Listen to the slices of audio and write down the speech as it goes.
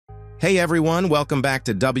Hey everyone, welcome back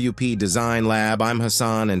to WP Design Lab. I'm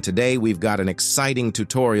Hassan, and today we've got an exciting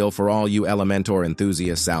tutorial for all you Elementor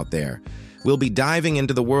enthusiasts out there. We'll be diving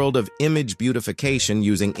into the world of image beautification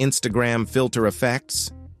using Instagram filter effects.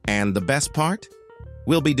 And the best part?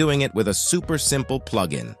 We'll be doing it with a super simple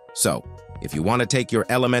plugin. So, if you want to take your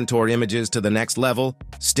Elementor images to the next level,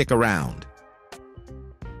 stick around.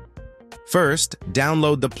 First,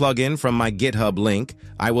 download the plugin from my GitHub link.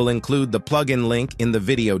 I will include the plugin link in the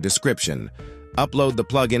video description. Upload the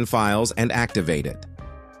plugin files and activate it.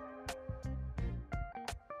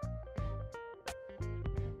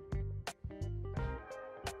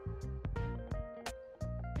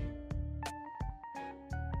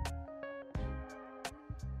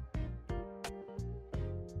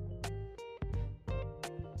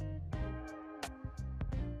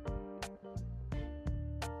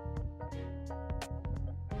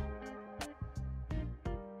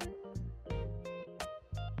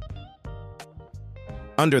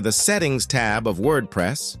 Under the Settings tab of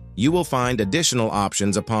WordPress, you will find additional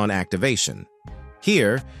options upon activation.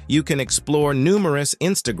 Here, you can explore numerous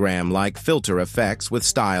Instagram-like filter effects with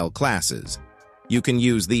style classes. You can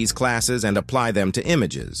use these classes and apply them to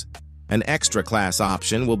images. An extra class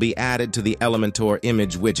option will be added to the Elementor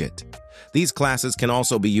image widget. These classes can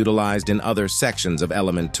also be utilized in other sections of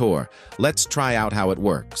Elementor. Let's try out how it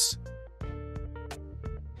works.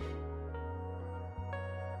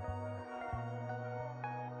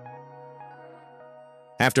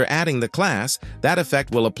 After adding the class, that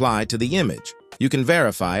effect will apply to the image. You can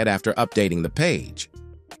verify it after updating the page.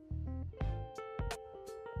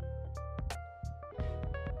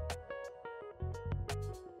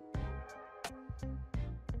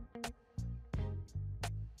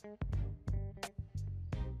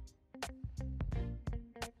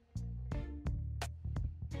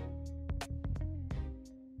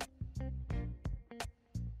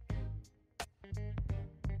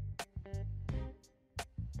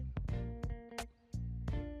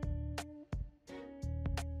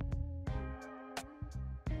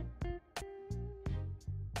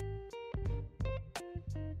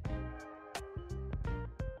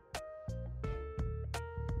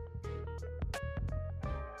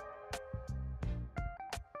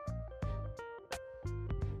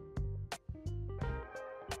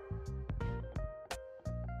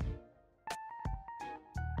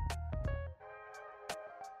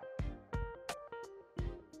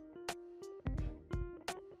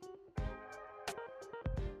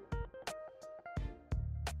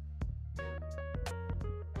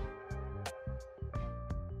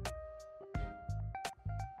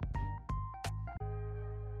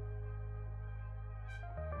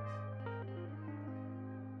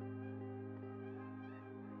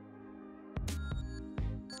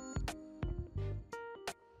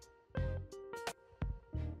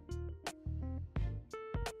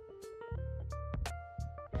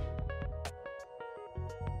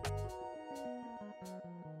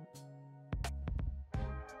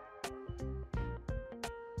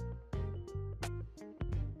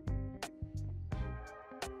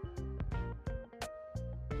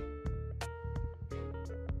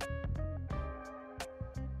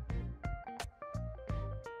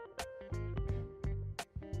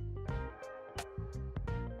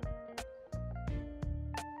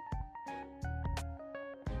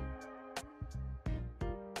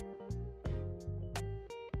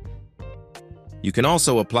 You can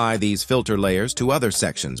also apply these filter layers to other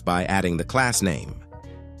sections by adding the class name.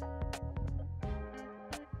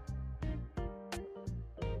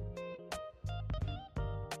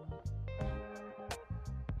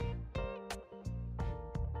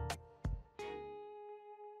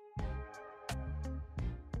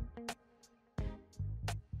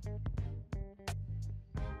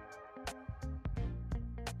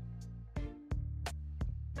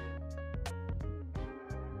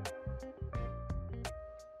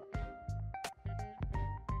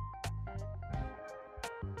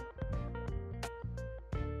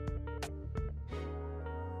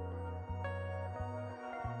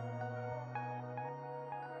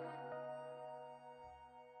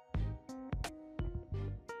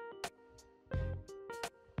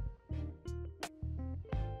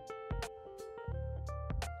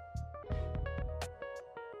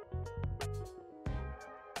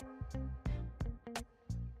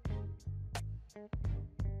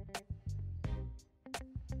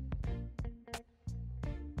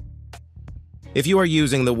 If you are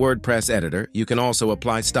using the WordPress editor, you can also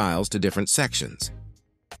apply styles to different sections.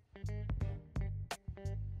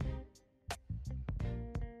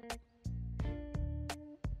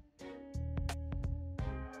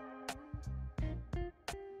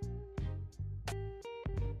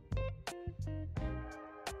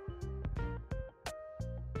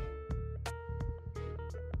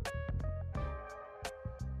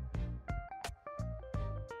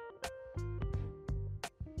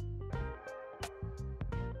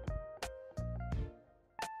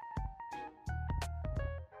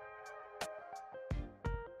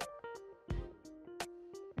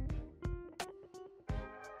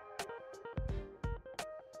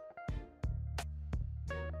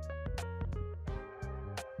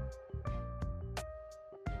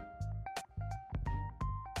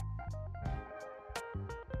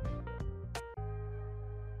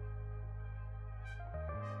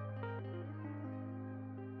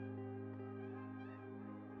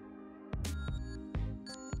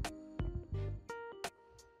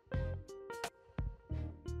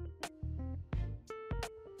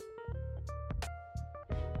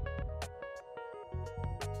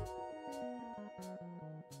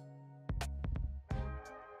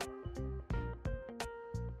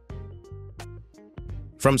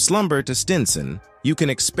 From slumber to Stinson, you can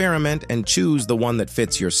experiment and choose the one that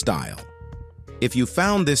fits your style. If you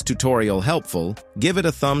found this tutorial helpful, give it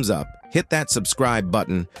a thumbs up, hit that subscribe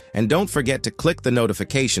button, and don't forget to click the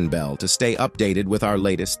notification bell to stay updated with our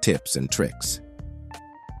latest tips and tricks.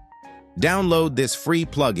 Download this free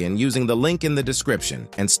plugin using the link in the description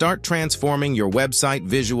and start transforming your website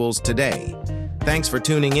visuals today. Thanks for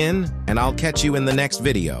tuning in, and I'll catch you in the next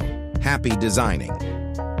video. Happy designing!